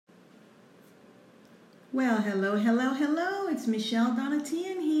Well, hello, hello, hello. It's Michelle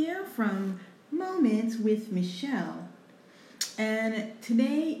Donatian here from Moments with Michelle. And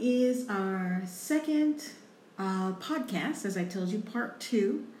today is our second podcast, as I told you, part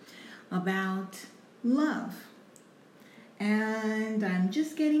 2, about love. And I'm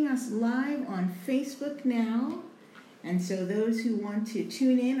just getting us live on Facebook now. And so those who want to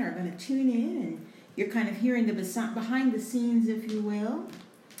tune in are going to tune in. And you're kind of hearing the behind the scenes, if you will.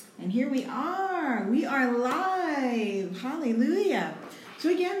 And here we are. We are live. Hallelujah. So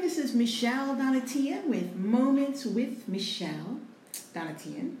again, this is Michelle Donatian with Moments with Michelle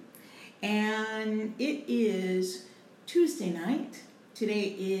Donatian. And it is Tuesday night.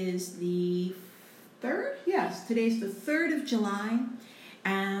 Today is the 3rd? Yes, today's the 3rd of July.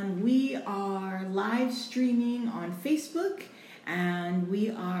 And we are live streaming on Facebook. And we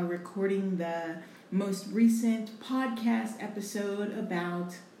are recording the most recent podcast episode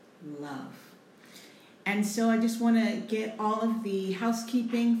about love. And so I just want to get all of the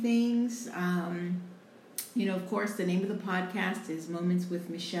housekeeping things. Of course, the name of the podcast is Moments with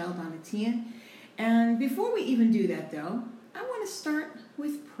Michelle Donatian. And before we even do that, though, I want to start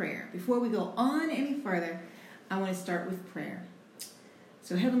with prayer. Before we go on any further, I want to start with prayer.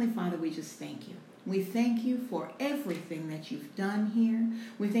 So, Heavenly Father, we just thank you. We thank you for everything that you've done here.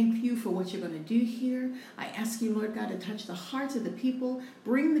 We thank you for what you're going to do here. I ask you, Lord God, to touch the hearts of the people.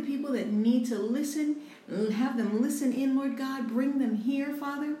 Bring the people that need to listen. Have them listen in, Lord God. Bring them here,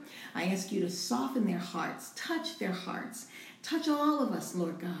 Father. I ask you to soften their hearts. Touch their hearts. Touch all of us,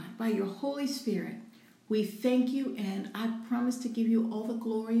 Lord God, by your Holy Spirit. We thank you, and I promise to give you all the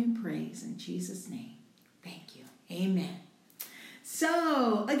glory and praise in Jesus' name. Thank you. Amen.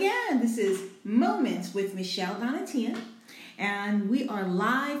 So, again, this is Moments with Michelle Donatian, and we are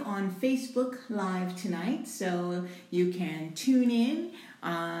live on Facebook Live tonight, so you can tune in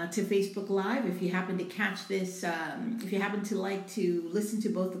to Facebook Live if you happen to catch this, if you happen to like to listen to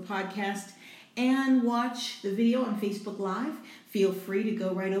both the podcast and watch the video on Facebook Live, feel free to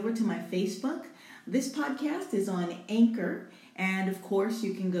go right over to my Facebook. This podcast is on Anchor, and of course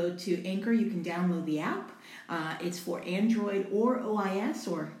you can go to Anchor, you can download the app. It's for Android or OIS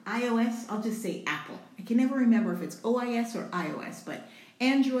or iOS. I'll just say Apple. I can never remember if it's OIS or iOS, but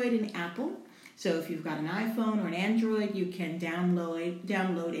Android and Apple. So if you've got an iPhone or an Android, you can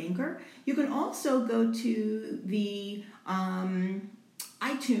download Anchor. You can also go to the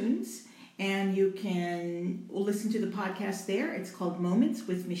iTunes and you can listen to the podcast there. It's called Moments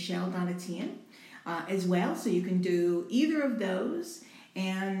with Michelle Donatian as well. So you can do either of those.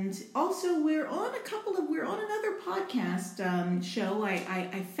 And also, we're on another podcast show.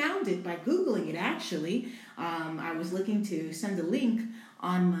 I found it by Googling it, actually. I was looking to send a link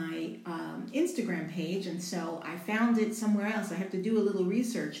on my Instagram page, and so I found it somewhere else. I have to do a little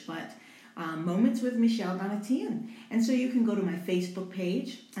research, but Moments with Michelle Donatian. And so you can go to my Facebook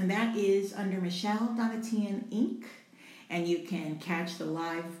page, and that is under Michelle Donatian Inc., and you can catch the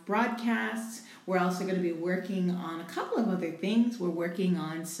live broadcasts. We're also going to be working on a couple of other things. We're working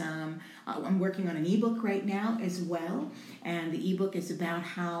on I'm working on an ebook right now as well. And the ebook is about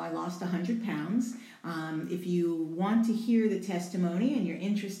how I lost 100 pounds. If you want to hear the testimony and you're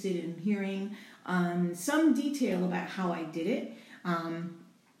interested in hearing some detail about how I did it,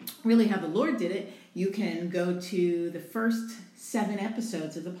 really how the Lord did it, you can go to the first 7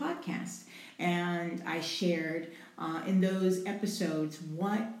 episodes of the podcast. And I shared in those episodes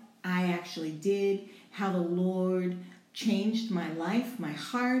what I actually did, how the Lord changed my life, my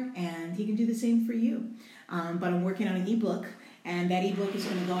heart, and He can do the same for you. But I'm working on an ebook, and that ebook is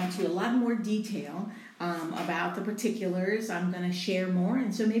going to go into a lot more detail about the particulars. I'm going to share more,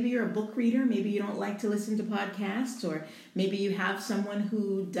 and so maybe you're a book reader, maybe you don't like to listen to podcasts, or maybe you have someone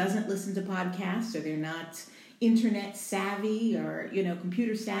who doesn't listen to podcasts, or they're not internet savvy or,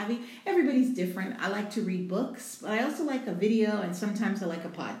 computer savvy. Everybody's different. I like to read books, but I also like a video, and sometimes I like a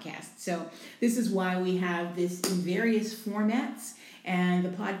podcast. So this is why we have this in various formats, and the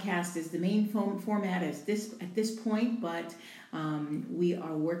podcast is the main format at this point, but we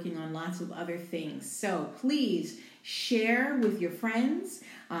are working on lots of other things. So please share with your friends,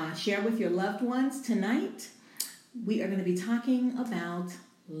 share with your loved ones. Tonight, we are going to be talking about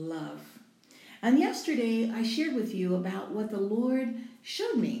love. And yesterday, I shared with you about what the Lord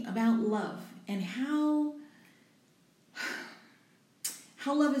showed me about love and how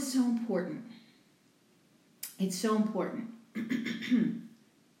love is so important. It's so important. And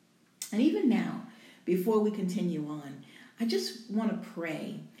even now, before we continue on, I just want to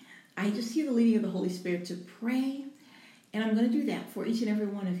pray. I just hear the leading of the Holy Spirit to pray, and I'm going to do that for each and every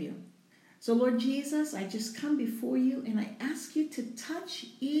one of you. So, Lord Jesus, I just come before you and I ask you to touch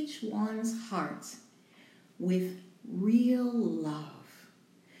each one's hearts. with real love.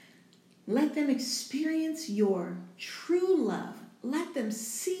 Let them experience your true love. Let them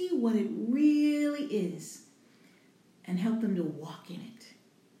see what it really is and help them to walk in it.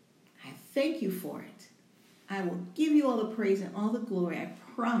 I thank you for it. I will give you all the praise and all the glory. I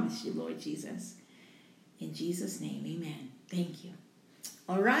promise you, Lord Jesus. In Jesus' name, amen. Thank you.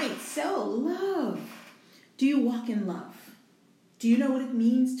 All right, so love. Do you walk in love? Do you know what it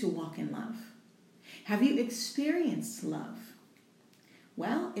means to walk in love? Have you experienced love?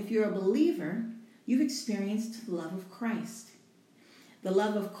 Well, if you're a believer, you've experienced the love of Christ. The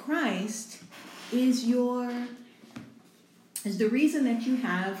love of Christ is the reason that you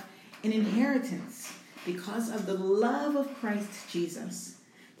have an inheritance because of the love of Christ Jesus.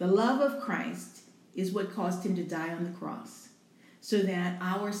 The love of Christ is what caused him to die on the cross so that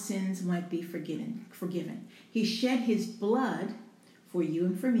our sins might be forgiven. He shed his blood for you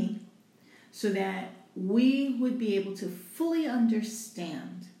and for me so that we would be able to fully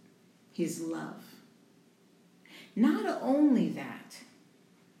understand his love. Not only that,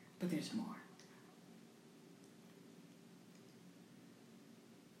 but there's more.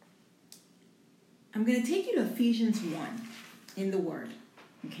 I'm going to take you to Ephesians 1 in the Word,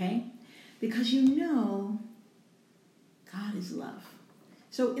 okay? Because you know God is love.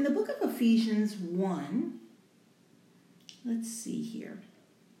 So in the book of Ephesians 1, let's see here.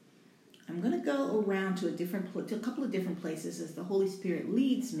 I'm going to go around to a couple of different places as the Holy Spirit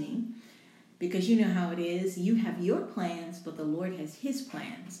leads me, because you know how it is. You have your plans, but the Lord has his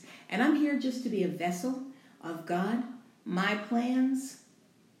plans. And I'm here just to be a vessel of God. My plans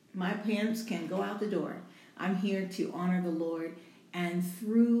can go out the door. I'm here to honor the Lord, and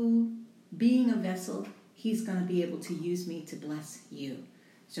through being a vessel, he's going to be able to use me to bless you.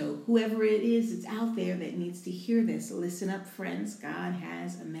 So whoever it is that's out there that needs to hear this, listen up, friends. God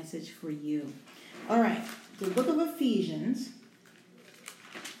has a message for you. All right, the book of Ephesians.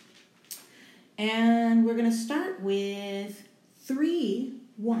 And we're going to start with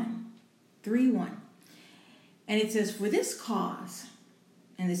 3:1. 3:1. And it says, for this cause,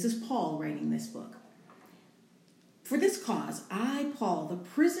 and this is Paul writing this book. For this cause, I, Paul, the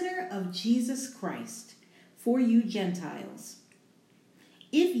prisoner of Jesus Christ, for you Gentiles,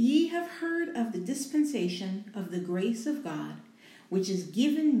 if ye have heard of the dispensation of the grace of God, which is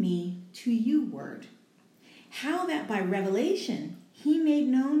given me to you ward, how that by revelation he made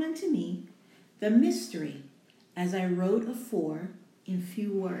known unto me the mystery, as I wrote afore in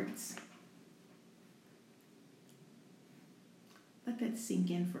few words. Let that sink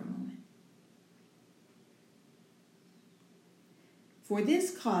in for a moment. For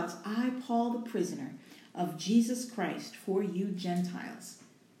this cause, I, Paul, the prisoner of Jesus Christ, for you Gentiles.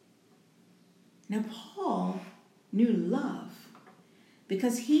 Now, Paul knew love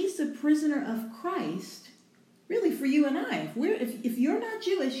because he's the prisoner of Christ, really for you and I. If you're not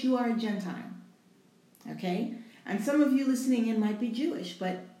Jewish, you are a Gentile. Okay? And some of you listening in might be Jewish,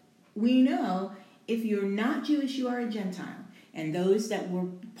 but we know if you're not Jewish, you are a Gentile. And those that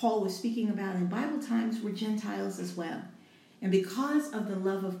Paul was speaking about in Bible times were Gentiles as well. And because of the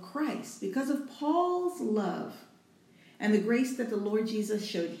love of Christ, because of Paul's love and the grace that the Lord Jesus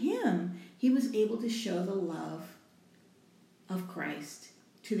showed him, he was able to show the love of Christ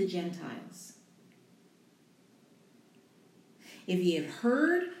to the Gentiles. If ye have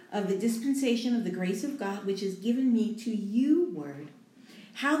heard of the dispensation of the grace of God, which is given me to you word,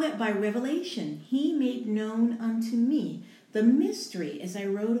 how that by revelation he made known unto me the mystery, as I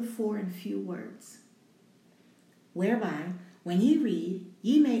wrote afore in few words, whereby, when ye read,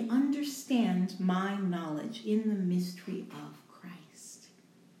 ye may understand my knowledge in the mystery of Christ.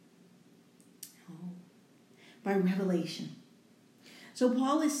 Oh, by revelation. So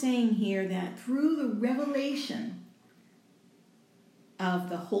Paul is saying here that through the revelation of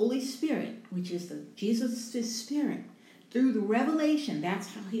the Holy Spirit, which is Jesus' Spirit, through the revelation,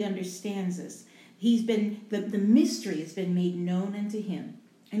 that's how he understands this. The mystery has been made known unto him.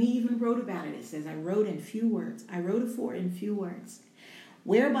 And he even wrote about it. It says, I wrote in few words. I wrote afore in few words.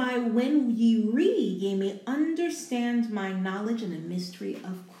 Whereby when ye read, ye may understand my knowledge in the mystery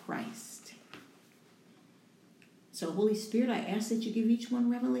of Christ. So, Holy Spirit, I ask that you give each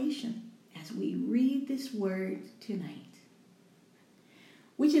one revelation as we read this word tonight.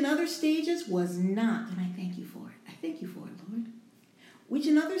 Which in other stages was not, and I thank you for it. I thank you for it, Lord. Which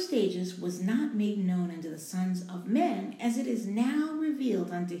in other stages was not made known unto the sons of men, as it is now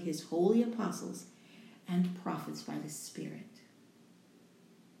revealed unto his holy apostles and prophets by the Spirit.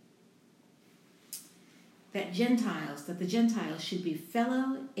 That the Gentiles should be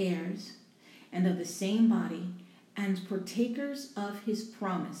fellow heirs and of the same body, and partakers of his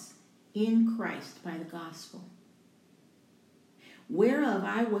promise, in Christ by the gospel, whereof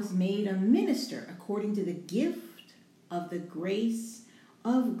I was made a minister according to the gift of the grace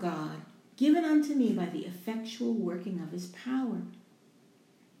of God given unto me by the effectual working of his power.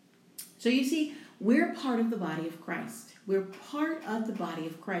 So you see, we're part of the body of Christ. We're part of the body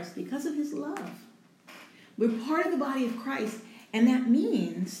of Christ because of his love. We're part of the body of Christ, and that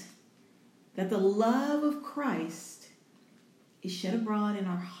means that the love of Christ is shed abroad in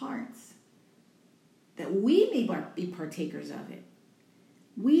our hearts, that we may be partakers of it.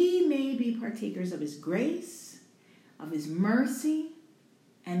 We may be partakers of his grace, of his mercy,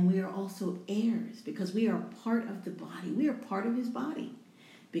 and we are also heirs because we are part of the body. We are part of his body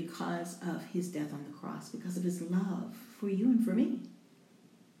because of his death on the cross, because of his love for you and for me.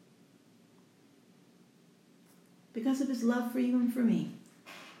 Because of his love for you and for me.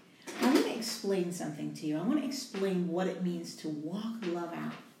 I want to explain something to you. I want to explain what it means to walk love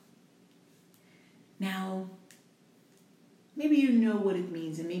out. Now, maybe you know what it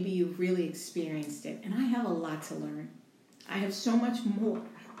means, and maybe you've really experienced it, and I have a lot to learn. I have so much more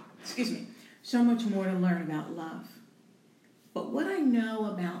to learn about love. But what I know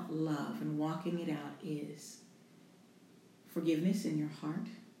about love and walking it out is forgiveness in your heart.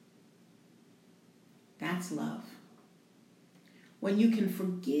 That's love. When you can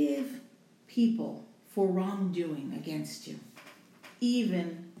forgive people for wrongdoing against you,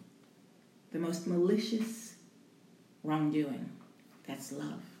 even the most malicious wrongdoing, that's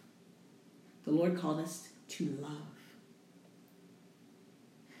love. The Lord called us to love.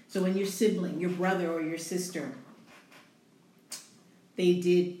 So when your sibling, your brother or your sister, they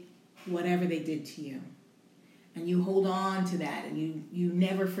did whatever they did to you, and you hold on to that, and you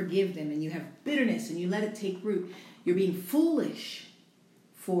never forgive them, and you have bitterness, and you let it take root, you're being foolish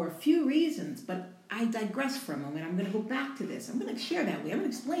for a few reasons, but I digress for a moment. I'm going to go back to this. I'm going to share that with you. I'm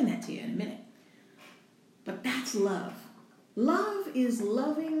going to explain that to you in a minute. But that's love. Love is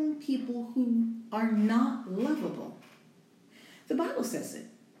loving people who are not lovable. The Bible says it.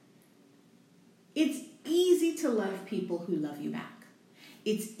 It's easy to love people who love you back.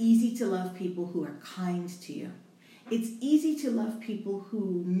 It's easy to love people who are kind to you. It's easy to love people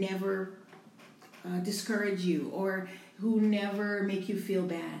who never discourage you or who never make you feel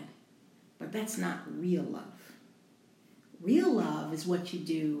bad. But that's not real love. Real love is what you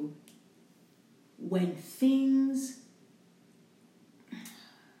do when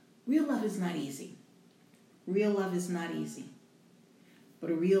real love is not easy. Real love is not easy.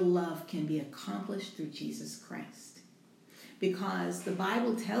 But a real love can be accomplished through Jesus Christ. Because the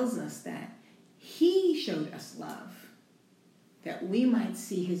Bible tells us that he showed us love, that we might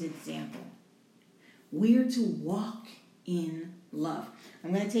see his example. We're to walk in love.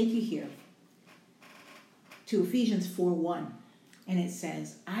 I'm going to take you here to Ephesians 4:1. And it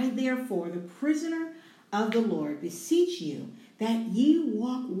says, I therefore, the prisoner of the Lord, beseech you that ye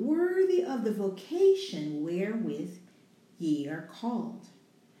walk worthy of the vocation wherewith ye are called,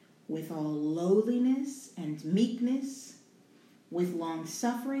 with all lowliness and meekness, with long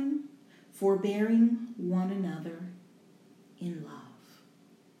suffering, forbearing one another in love.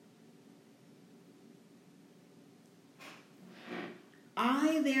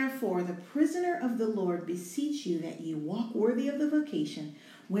 I, therefore, the prisoner of the Lord, beseech you that ye walk worthy of the vocation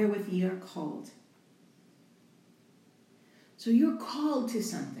wherewith ye are called. So you're called to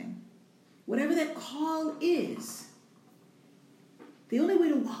something. Whatever that call is, the only way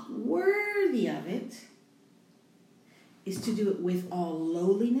to walk worthy of it is to do it with all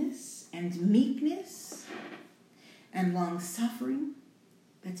lowliness and meekness and long suffering.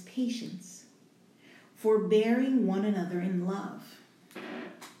 That's patience. Forbearing one another in love.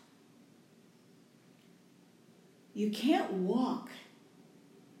 You can't walk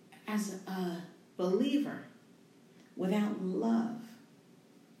as a believer without love.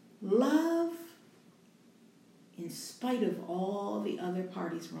 Love in spite of all the other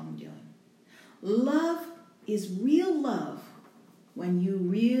parties' wrongdoing. Love is real love when you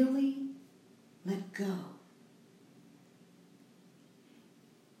really let go.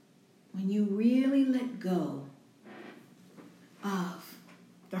 When you really let go of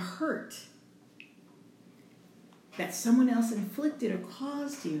the hurt that someone else inflicted or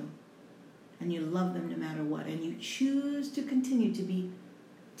caused you, and you love them no matter what, and you choose to continue to be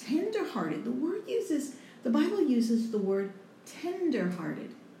tender-hearted. The Bible uses the word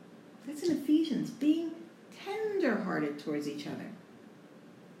tender-hearted. That's in Ephesians, being tender-hearted towards each other.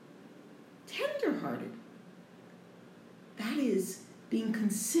 Tender-hearted. That is being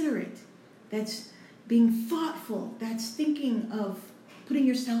considerate. That's being thoughtful. That's thinking of putting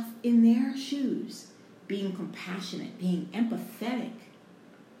yourself in their shoes. Being compassionate, being empathetic.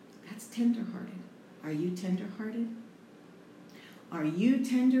 That's tenderhearted. Are you tenderhearted? Are you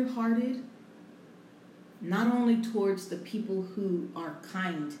tenderhearted not only towards the people who are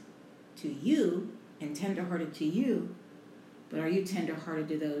kind to you and tenderhearted to you, but are you tenderhearted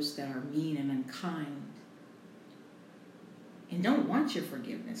to those that are mean and unkind and don't want your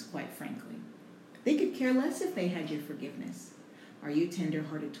forgiveness, quite frankly? They could care less if they had your forgiveness. Are you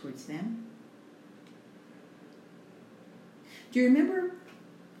tenderhearted towards them? Do you remember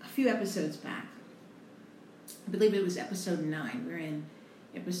a few episodes back? I believe it was episode 9. We're in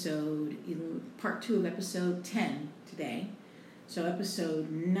part 2 of episode 10 today. So episode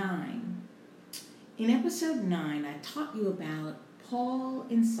 9. In episode 9, I taught you about Paul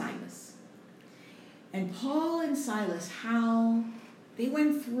and Silas. And Paul and Silas, how they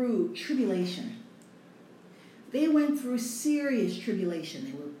went through tribulation. They went through serious tribulation.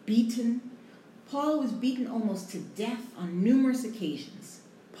 They were beaten. Paul was beaten almost to death on numerous occasions.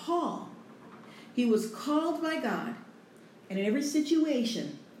 Paul, he was called by God, and in every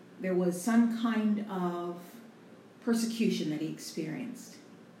situation, there was some kind of persecution that he experienced.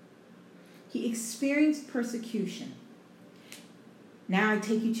 He experienced persecution. Now I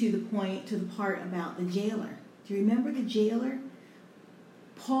take you to the part about the jailer. Do you remember the jailer?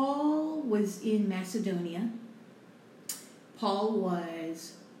 Paul was in Macedonia.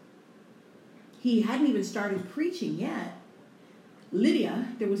 He hadn't even started preaching yet. Lydia,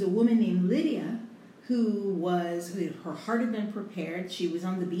 there was a woman named Lydia who her heart had been prepared. She was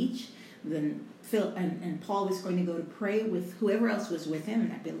on the beach. Then Phil and Paul was going to go to pray with whoever else was with him,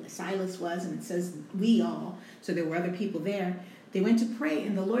 and I believe Silas was, and it says we all, so there were other people there. They went to pray,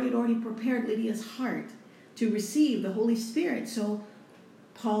 and the Lord had already prepared Lydia's heart to receive the Holy Spirit. So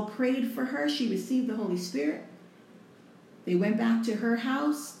Paul prayed for her. She received the Holy Spirit. They went back to her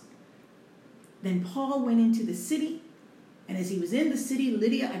house. Then Paul went into the city, and as he was in the city,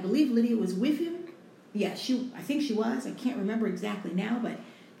 I believe Lydia was with him. Yeah, I think she was. I can't remember exactly now, but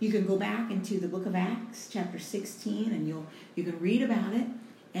you can go back into the book of Acts, chapter 16, and you can read about it.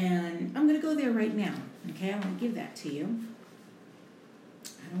 And I'm going to go there right now. Okay, I want to give that to you.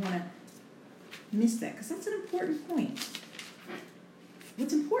 I don't want to miss that because that's an important point.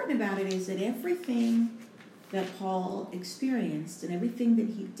 What's important about it is that everything that Paul experienced and everything that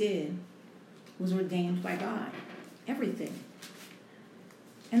he did was ordained by God. Everything.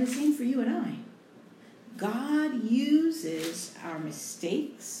 And the same for you and I. God uses our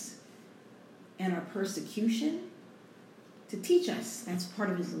mistakes and our persecution to teach us. That's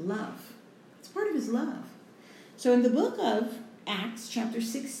part of his love. It's part of his love. So in the book of Acts, chapter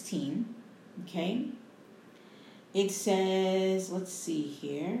 16, okay, it says, let's see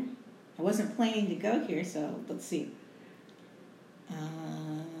here. I wasn't planning to go here, so let's see.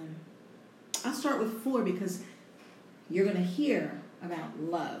 I'll start with 4 because you're going to hear about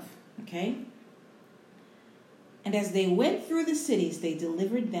love, okay? And as they went through the cities, they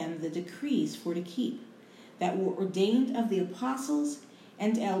delivered them the decrees for to keep, that were ordained of the apostles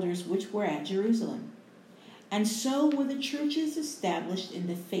and elders which were at Jerusalem. And so were the churches established in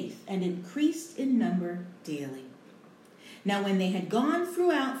the faith, and increased in number daily. Now when they had gone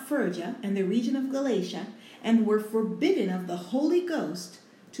throughout Phrygia and the region of Galatia, and were forbidden of the Holy Ghost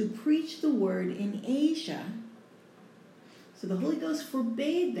to preach the word in Asia. So the Holy Ghost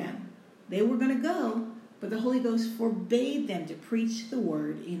forbade them. They were going to go, but the Holy Ghost forbade them to preach the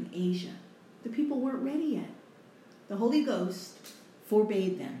word in Asia. The people weren't ready yet. The Holy Ghost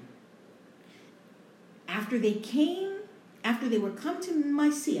forbade them. After they were come to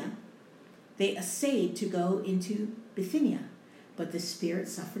Mysia, they essayed to go into Bithynia, but the Spirit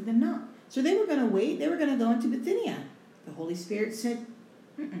suffered them not. So they were going to wait. They were going to go into Bithynia. The Holy Spirit said,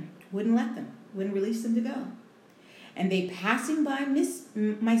 wouldn't let them, wouldn't release them to go. And they, passing by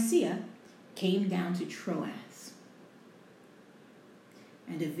Mysia, came down to Troas.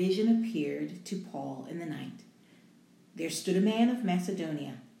 And a vision appeared to Paul in the night. There stood a man of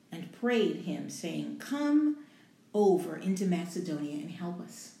Macedonia and prayed him, saying, come over into Macedonia and help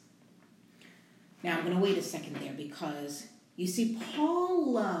us. Now I'm going to wait a second there because you see,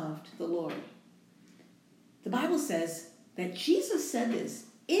 Paul loved the Lord. The Bible says that Jesus said this,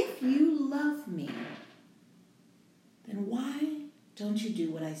 if you love me, then why don't you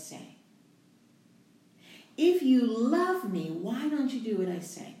do what I say? If you love me, why don't you do what I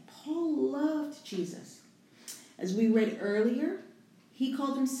say? Paul loved Jesus. As we read earlier, he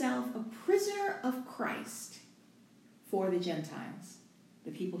called himself a prisoner of Christ for the Gentiles,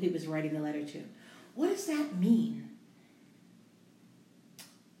 the people he was writing the letter to. What does that mean?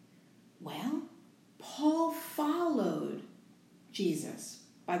 Well, Paul followed Jesus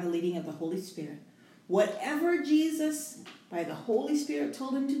by the leading of the Holy Spirit Whatever Jesus, by the Holy Spirit,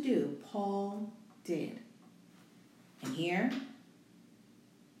 told him to do, Paul did. And here,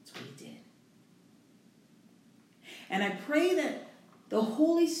 that's what he did. And I pray that the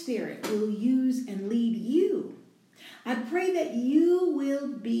Holy Spirit will use and lead you. I pray that you will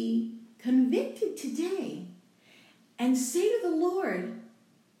be convicted today and say to the Lord,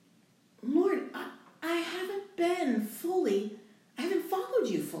 Lord, I haven't followed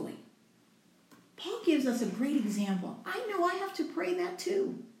you fully. Paul gives us a great example. I know I have to pray that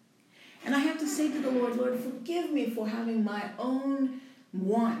too. And I have to say to the Lord, Lord, forgive me for having my own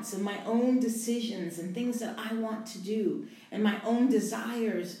wants and my own decisions and things that I want to do and my own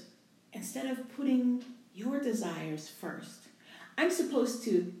desires instead of putting your desires first. I'm supposed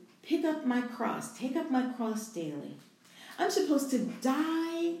to pick up my cross, take up my cross daily. I'm supposed to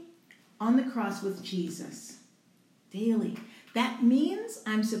die on the cross with Jesus daily. That means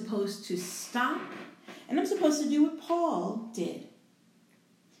I'm supposed to stop, and I'm supposed to do what Paul did.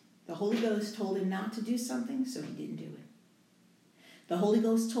 The Holy Ghost told him not to do something, so he didn't do it. The Holy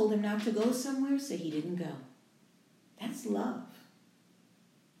Ghost told him not to go somewhere, so he didn't go. That's love.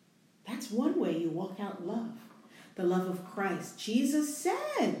 That's one way you walk out love, the love of Christ. Jesus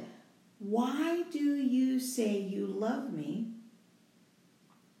said, "Why do you say you love me?"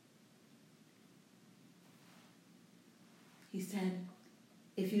 He said,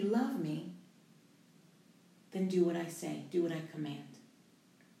 "If you love me, then do what I say, do what I command.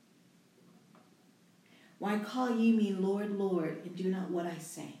 Why call ye me Lord, Lord, and do not what I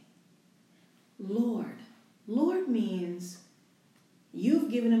say?" Lord. Lord means you've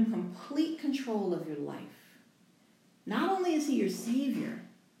given him complete control of your life. Not only is he your Savior,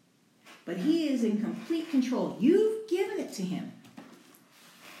 but he is in complete control. You've given it to him.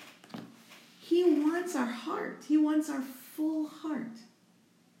 He wants our heart. He wants our full heart.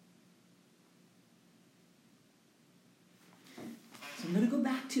 So I'm going to go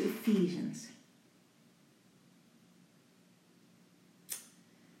back to Ephesians.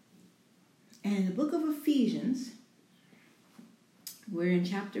 And in the book of Ephesians, we're in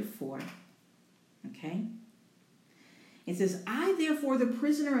chapter 4, okay? It says, "I, therefore, the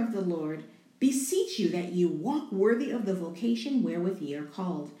prisoner of the Lord, beseech you that you walk worthy of the vocation wherewith ye are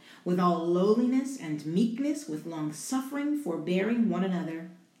called, with all lowliness and meekness, with long suffering, forbearing one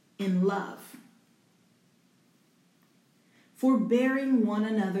another in love." Forbearing one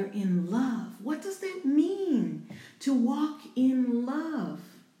another in love. What does that mean, to walk in love?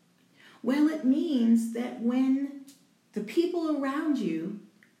 Well, it means that when the people around you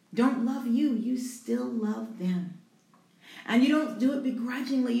don't love you, you still love them. And you don't do it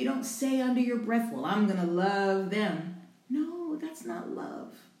begrudgingly. You don't say under your breath, "Well, I'm going to love them." No, that's not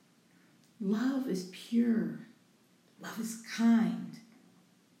love. Love is pure. Love is kind.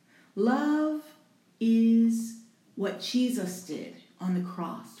 Love is what Jesus did on the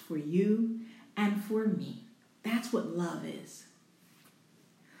cross for you and for me. That's what love is.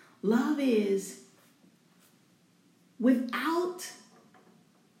 Love is without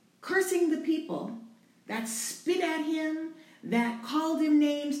cursing the people that spit at him, that called him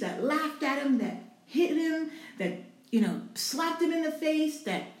names, that laughed at him, that hit him, that, slapped him in the face,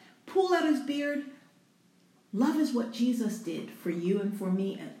 that pulled out his beard. Love is what Jesus did for you and for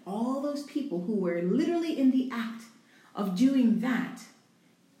me and all those people who were literally in the act of doing that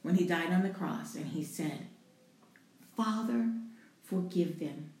when he died on the cross. And he said, "Father, forgive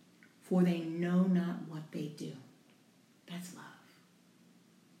them, for they know not what they do." That's love.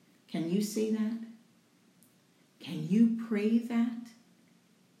 Can you say that? Can you pray that?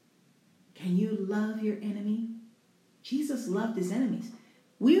 Can you love your enemy? Jesus loved his enemies.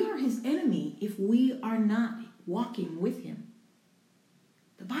 We are his enemy if we are not walking with him.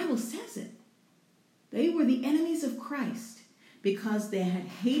 The Bible says it. They were the enemies of Christ because they had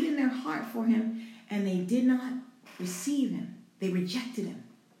hate in their heart for him and they did not receive him. They rejected him.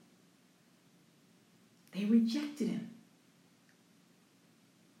 They rejected him.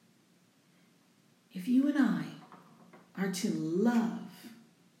 If you and I are to love,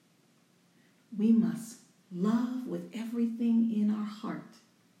 we must love with everything in our heart.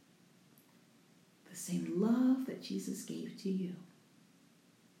 The same love that Jesus gave to you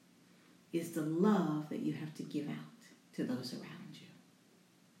is the love that you have to give out to those around you.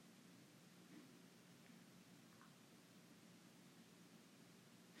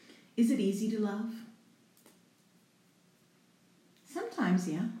 Is it easy to love? Sometimes,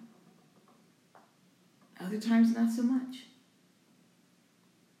 yeah. Other times, not so much.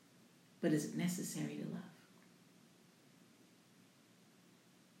 But is it necessary to love?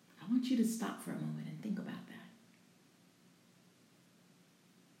 I want you to stop for a moment and think about that.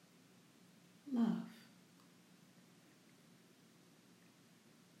 Love.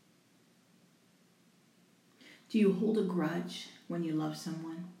 Do you hold a grudge when you love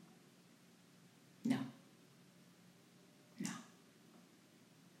someone? No. No.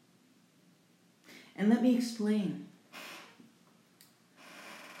 And let me explain.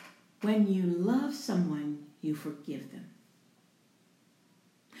 When you love someone, you forgive them.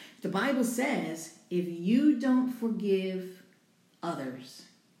 The Bible says, if you don't forgive others,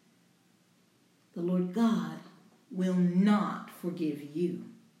 the Lord God will not forgive you.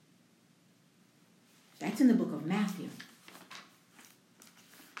 That's in the book of Matthew.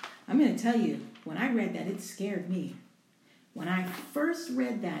 I'm going to tell you, when I read that, it scared me. When I first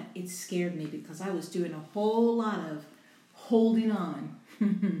read that, it scared me because I was doing a whole lot of holding on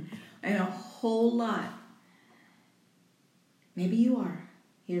and a whole lot. Maybe you are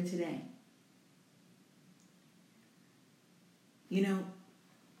here today. You know,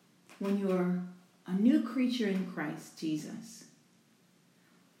 when you're a new creature in Christ Jesus,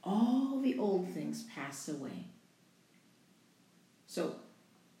 all the old things pass away. So,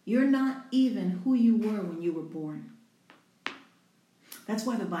 you're not even who you were when you were born. That's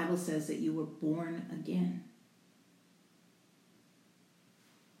why the Bible says that you were born again.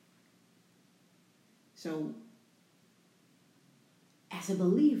 So, as a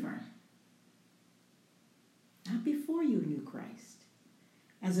believer, not before you knew Christ,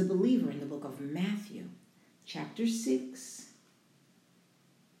 as a believer in the book of Matthew, chapter 6,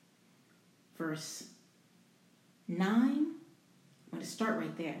 verse 9, I'm going to start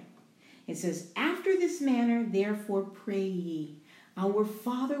right there. It says, after this manner, therefore, pray ye, our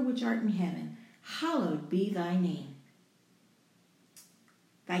Father which art in heaven, hallowed be thy name.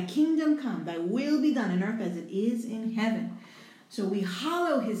 Thy kingdom come, thy will be done on earth as it is in heaven. So we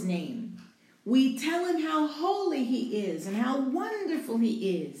hallow his name. We tell him how holy he is and how wonderful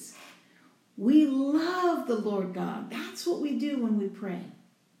he is. We love the Lord God. That's what we do when we pray.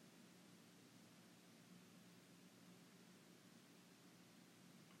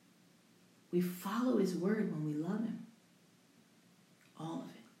 We follow his word when we love him. All of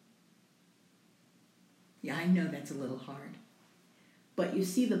it. Yeah, I know that's a little hard. But you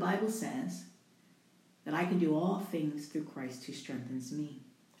see, the Bible says that I can do all things through Christ who strengthens me.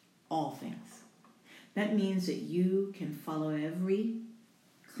 All things. That means that you can follow every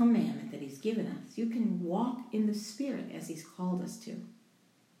commandment that he's given us. You can walk in the Spirit as he's called us to.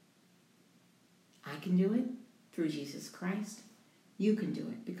 I can do it through Jesus Christ. You can do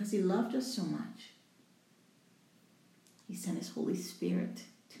it because he loved us so much. He sent his Holy Spirit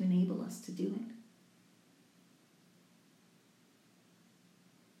to enable us to do it.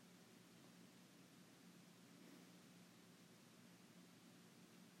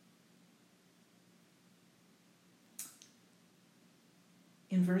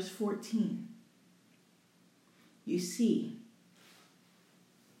 In verse 14, you see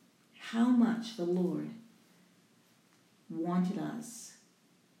how much the Lord wanted us.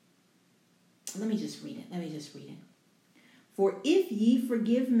 Let me just read it. For if ye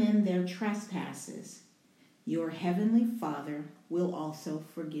forgive men their trespasses, your heavenly Father will also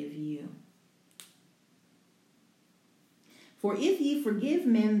forgive you. For if ye forgive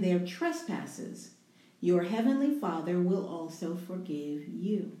men their trespasses, your heavenly Father will also forgive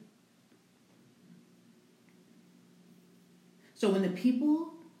you. So when the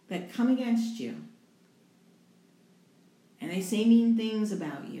people that come against you, and they say mean things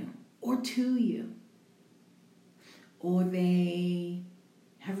about you, or to you, or they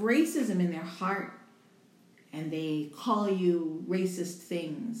have racism in their heart, and they call you racist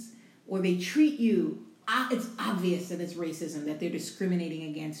things, or they treat you, it's obvious that it's racism, that they're discriminating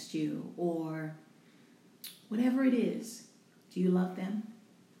against you, or whatever it is, do you love them?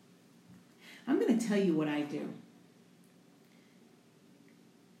 I'm going to tell you what I do.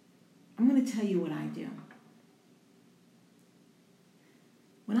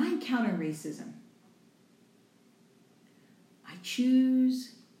 When I encounter racism, I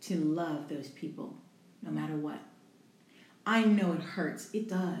choose to love those people no matter what. I know it hurts. It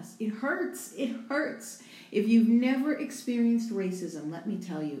does. It hurts. It hurts. If you've never experienced racism, let me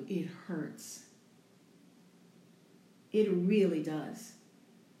tell you, it hurts. It really does.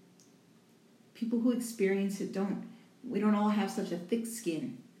 People who experience it we don't all have such a thick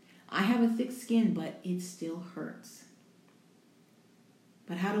skin. I have a thick skin, but it still hurts.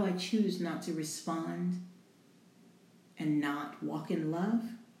 But how do I choose not to respond and not walk in love?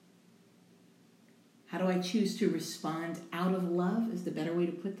 How do I choose to respond out of love is the better way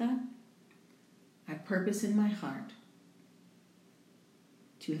to put that? I purpose in my heart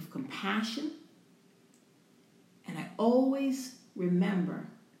to have compassion, and I always remember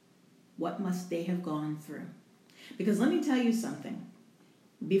what must they have gone through. Because let me tell you something.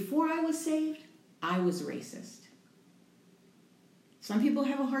 Before I was saved, I was racist. Some people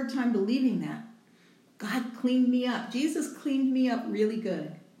have a hard time believing that. God cleaned me up. Jesus cleaned me up really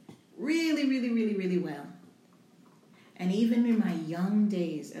good. Really, really, really, really well. And even in my young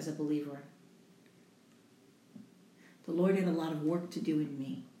days as a believer, the Lord had a lot of work to do in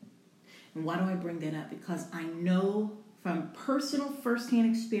me. And why do I bring that up? Because I know from personal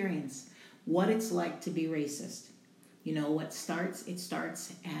firsthand experience what it's like to be racist. You know what starts? It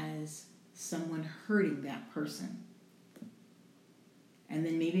starts as someone hurting that person. And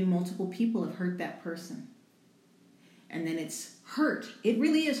then maybe multiple people have hurt that person. And then it's hurt. It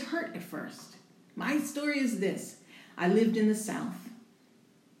really is hurt at first. My story is this. I lived in the South.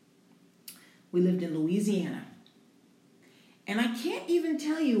 We lived in Louisiana. And I can't even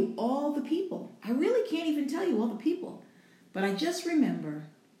tell you all the people. I really can't even tell you all the people. But I just remember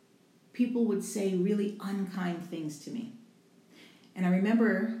people would say really unkind things to me. And I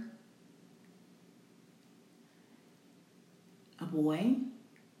remember a boy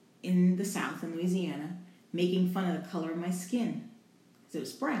in the South, in Louisiana, making fun of the color of my skin. Because it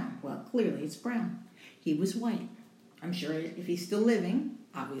was brown. Well, clearly it's brown. He was white. I'm sure if he's still living,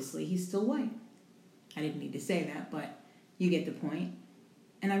 obviously he's still white. I didn't need to say that, but you get the point.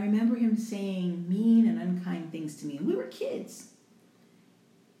 And I remember him saying mean and unkind things to me. And we were kids.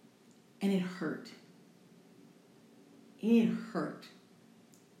 And it hurt. It hurt.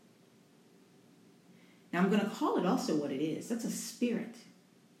 Now I'm going to call it also what it is. That's a spirit.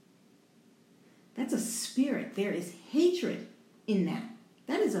 That's a spirit. There is hatred in that.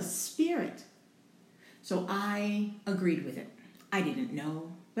 That is a spirit. So I agreed with it. I didn't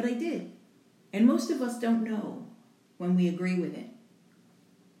know, but I did. And most of us don't know when we agree with it.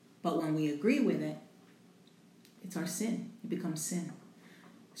 But when we agree with it, it's our sin. It becomes sin.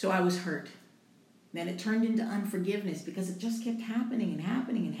 So I was hurt. Then it turned into unforgiveness because it just kept happening and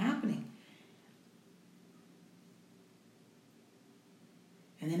happening and happening.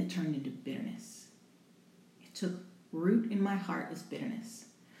 And then it turned into bitterness. It took root in my heart as bitterness,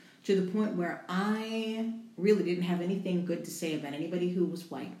 to the point where I really didn't have anything good to say about anybody who was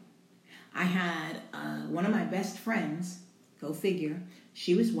white. I had one of my best friends, go figure,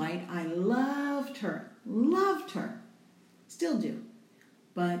 she was white. I loved her, still do.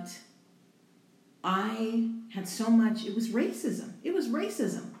 But I had so much, it was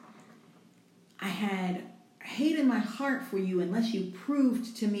racism. I had hate in my heart for you unless you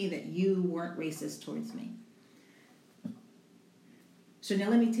proved to me that you weren't racist towards me. So now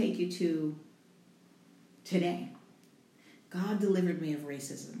let me take you to today. God delivered me of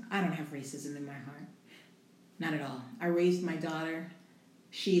racism. I don't have racism in my heart. Not at all. I raised my daughter.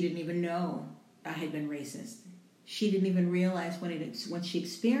 She didn't even know I had been racist. She didn't even realize when she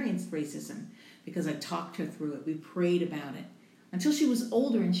experienced racism, because I talked her through it. We prayed about it. Until she was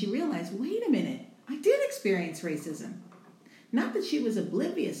older and she realized, wait a minute, I did experience racism. Not that she was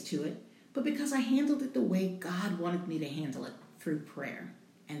oblivious to it, but because I handled it the way God wanted me to handle it, through prayer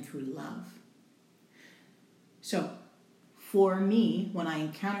and through love. So, for me, when I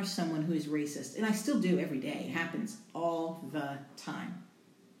encounter someone who is racist, and I still do every day, it happens all the time,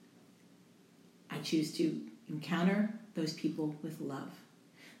 I choose to encounter those people with love.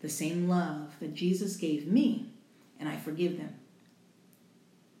 The same love that Jesus gave me, and I forgive them.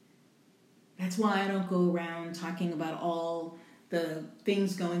 That's why I don't go around talking about all the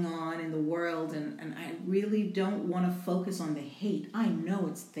things going on in the world, and I really don't want to focus on the hate. I know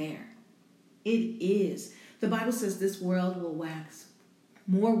it's there. It is. The Bible says this world will wax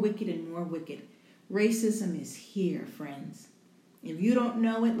more wicked and more wicked. Racism is here, friends. If you don't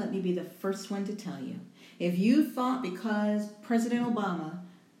know it, let me be the first one to tell you. If you thought because President Obama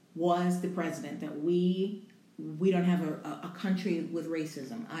was the president that we don't have a country with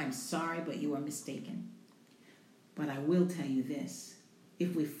racism, I'm sorry, but you are mistaken. But I will tell you this.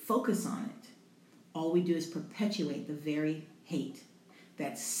 If we focus on it, all we do is perpetuate the very hate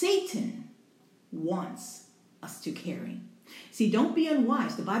that Satan wants us to carry. See, don't be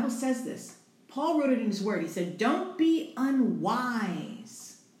unwise. The Bible says this. Paul wrote it in his word. He said, don't be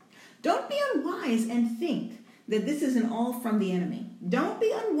unwise. Don't be unwise and think that this isn't all from the enemy. Don't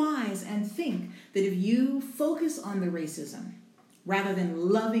be unwise and think that if you focus on the racism rather than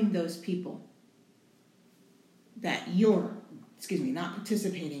loving those people, that you're, not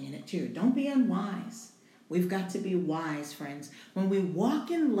participating in it too. Don't be unwise. We've got to be wise, friends. When we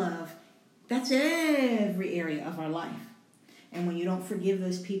walk in love, that's every area of our life. And when you don't forgive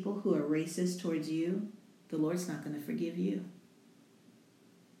those people who are racist towards you, the Lord's not going to forgive you.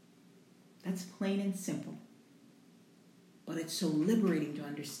 That's plain and simple. But it's so liberating to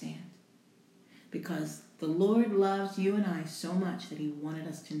understand. Because the Lord loves you and I so much that he wanted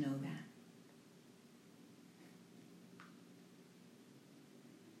us to know that.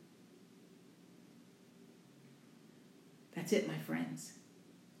 That's it, my friends.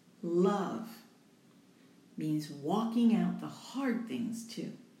 Love means walking out the hard things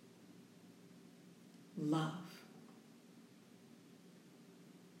too. Love.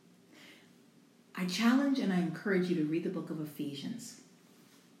 I challenge and I encourage you to read the book of Ephesians,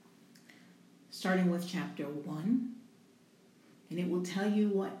 starting with chapter 1, and it will tell you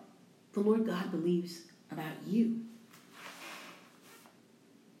what the Lord God believes about you.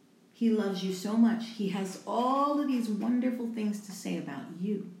 He loves you so much. He has all of these wonderful things to say about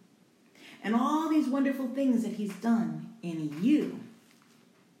you, and all these wonderful things that he's done in you.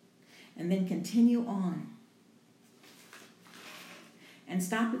 And then continue on. And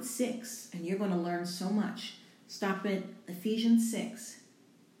stop at 6, and you're going to learn so much. Stop at Ephesians 6.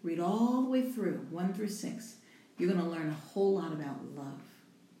 Read all the way through, 1 through 6. You're going to learn a whole lot about love.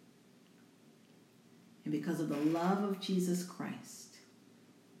 And because of the love of Jesus Christ,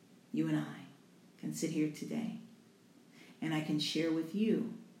 you and I can sit here today, and I can share with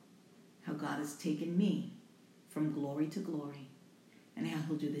you how God has taken me from glory to glory, and how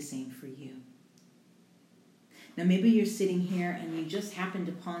he'll do the same for you. Now, maybe you're sitting here and you just happened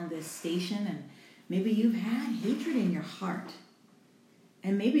upon this station, and maybe you've had hatred in your heart.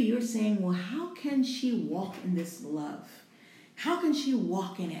 And maybe you're saying, well, how can she walk in this love? How can she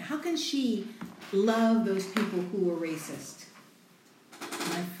walk in it? How can she love those people who are racist?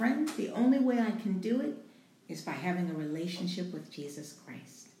 My friend, the only way I can do it is by having a relationship with Jesus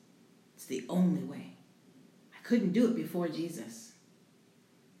Christ. It's the only way. I couldn't do it before Jesus.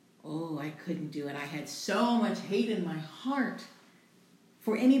 Oh, I couldn't do it. I had so much hate in my heart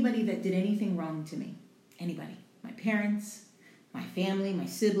for anybody that did anything wrong to me. Anybody. My parents, my family, my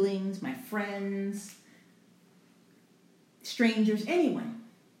siblings, my friends, strangers, anyone.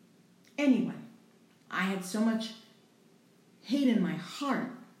 Anyone. I had so much hate in my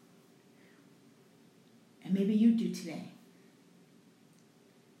heart. And maybe you do today.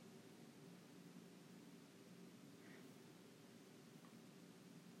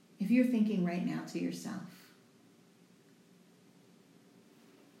 If you're thinking right now to yourself,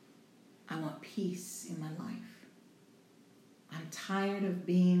 I want peace in my life. I'm tired of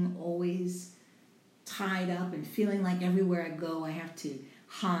being always tied up and feeling like everywhere I go I have to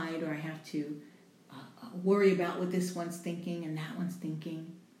hide, or I have to worry about what this one's thinking and that one's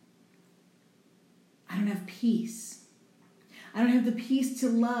thinking. I don't have peace. I don't have the peace to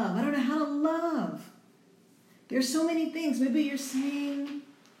love. I don't know how to love. There's so many things. Maybe you're saying,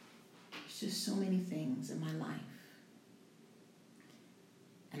 just so many things in my life.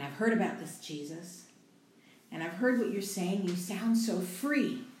 And I've heard about this Jesus. And I've heard what you're saying. You sound so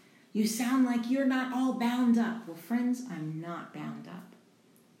free. You sound like you're not all bound up. Well, friends, I'm not bound up.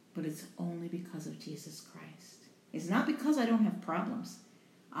 But it's only because of Jesus Christ. It's not because I don't have problems.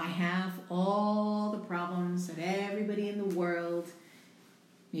 I have all the problems that everybody in the world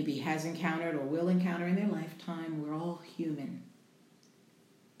maybe has encountered or will encounter in their lifetime. We're all human.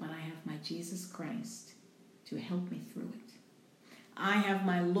 But I have my Jesus Christ to help me through it. I have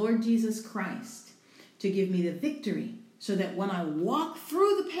my Lord Jesus Christ to give me the victory, so that when I walk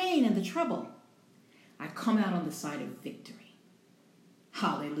through the pain and the trouble, I come out on the side of victory.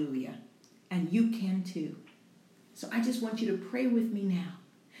 Hallelujah. And you can too. So I just want you to pray with me now.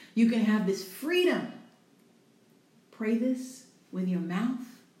 You can have this freedom. Pray this with your mouth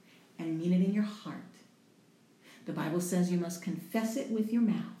and mean it in your heart. The Bible says you must confess it with your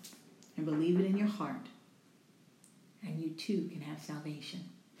mouth and believe it in your heart. And you too can have salvation.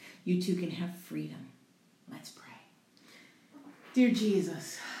 You too can have freedom. Let's pray. Dear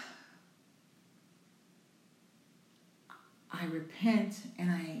Jesus, I repent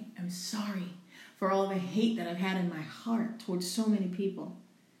and I am sorry for all the hate that I've had in my heart towards so many people.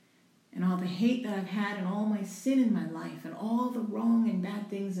 And all the hate that I've had and all my sin in my life and all the wrong and bad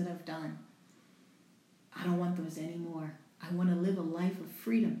things that I've done. I don't want those anymore. I want to live a life of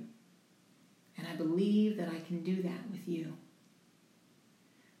freedom. And I believe that I can do that with you.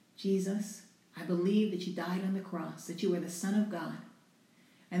 Jesus, I believe that you died on the cross, that you are the Son of God,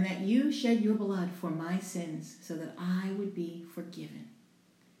 and that you shed your blood for my sins so that I would be forgiven.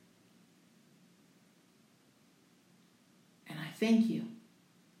 And I thank you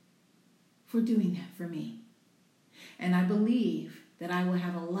for doing that for me. And I believe that I will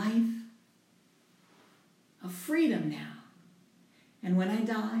have a life of freedom now. And when I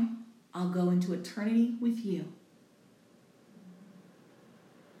die, I'll go into eternity with you.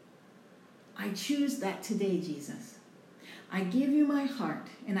 I choose that today, Jesus. I give you my heart,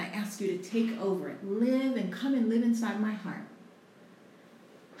 and I ask you to take over it. Live and come and live inside my heart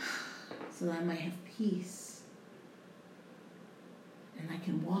so that I might have peace and I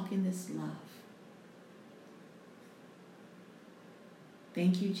can walk in this love.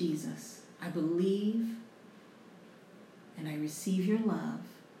 Thank you, Jesus. I believe and I receive your love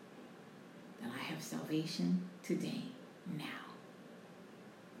that I have salvation today, now.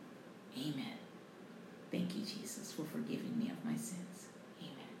 Amen. Thank you, Jesus, for forgiving me of my sins.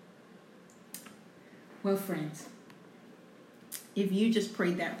 Amen. Well, friends, if you just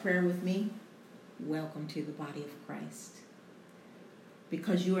prayed that prayer with me, welcome to the body of Christ.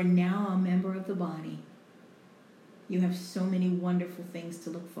 Because you are now a member of the body, you have so many wonderful things to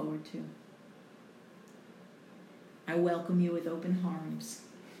look forward to. I welcome you with open arms.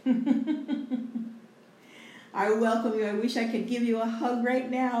 I welcome you. I wish I could give you a hug right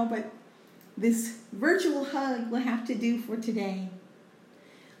now, but this virtual hug will have to do for today.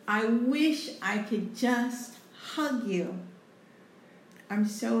 I wish I could just hug you. I'm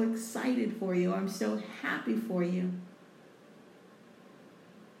so excited for you. I'm so happy for you.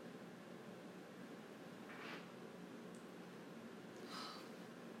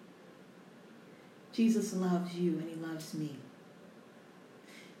 Jesus loves you and he loves me.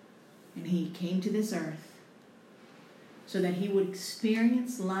 And he came to this earth so that he would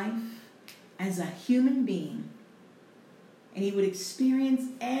experience life as a human being. And he would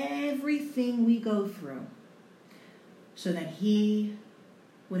experience everything we go through so that he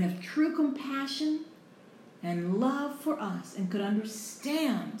would have true compassion and love for us and could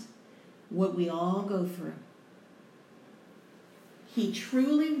understand what we all go through. He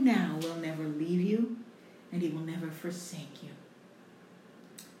truly now will never leave you, and he will never forsake you.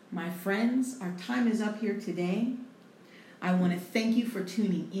 My friends, our time is up here today. I want to thank you for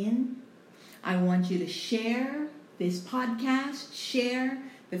tuning in. I want you to share this podcast, share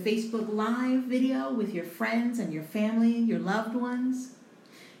the Facebook Live video with your friends and your family, your loved ones.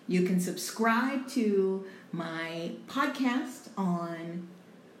 You can subscribe to my podcast on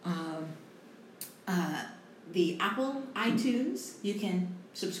the Apple iTunes. You can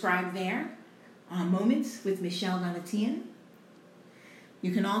subscribe there. Moments with Michelle Donatian.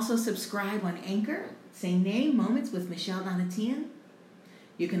 You can also subscribe on Anchor. Same name, Moments with Michelle Donatian.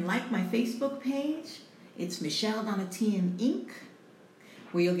 You can like my Facebook page. It's Michelle Donatian Inc.,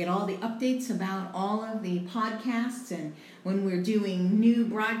 where you'll get all the updates about all of the podcasts and when we're doing new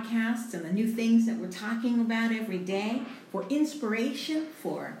broadcasts and the new things that we're talking about every day for inspiration,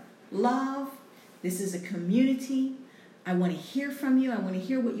 for love. This is a community. I want to hear from you. I want to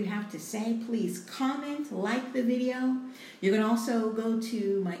hear what you have to say. Please comment, like the video. You can also go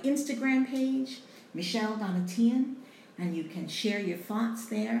to my Instagram page, Michelle Donatian, and you can share your thoughts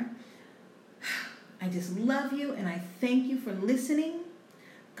there. I just love you and I thank you for listening.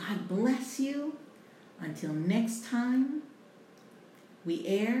 God bless you. Until next time, we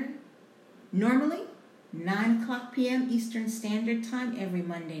air normally 9 p.m. Eastern Standard Time every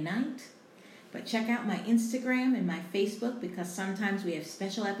Monday night. But check out my Instagram and my Facebook because sometimes we have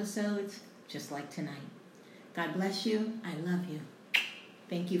special episodes just like tonight. God bless you. I love you.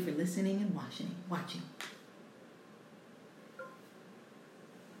 Thank you for listening and watching.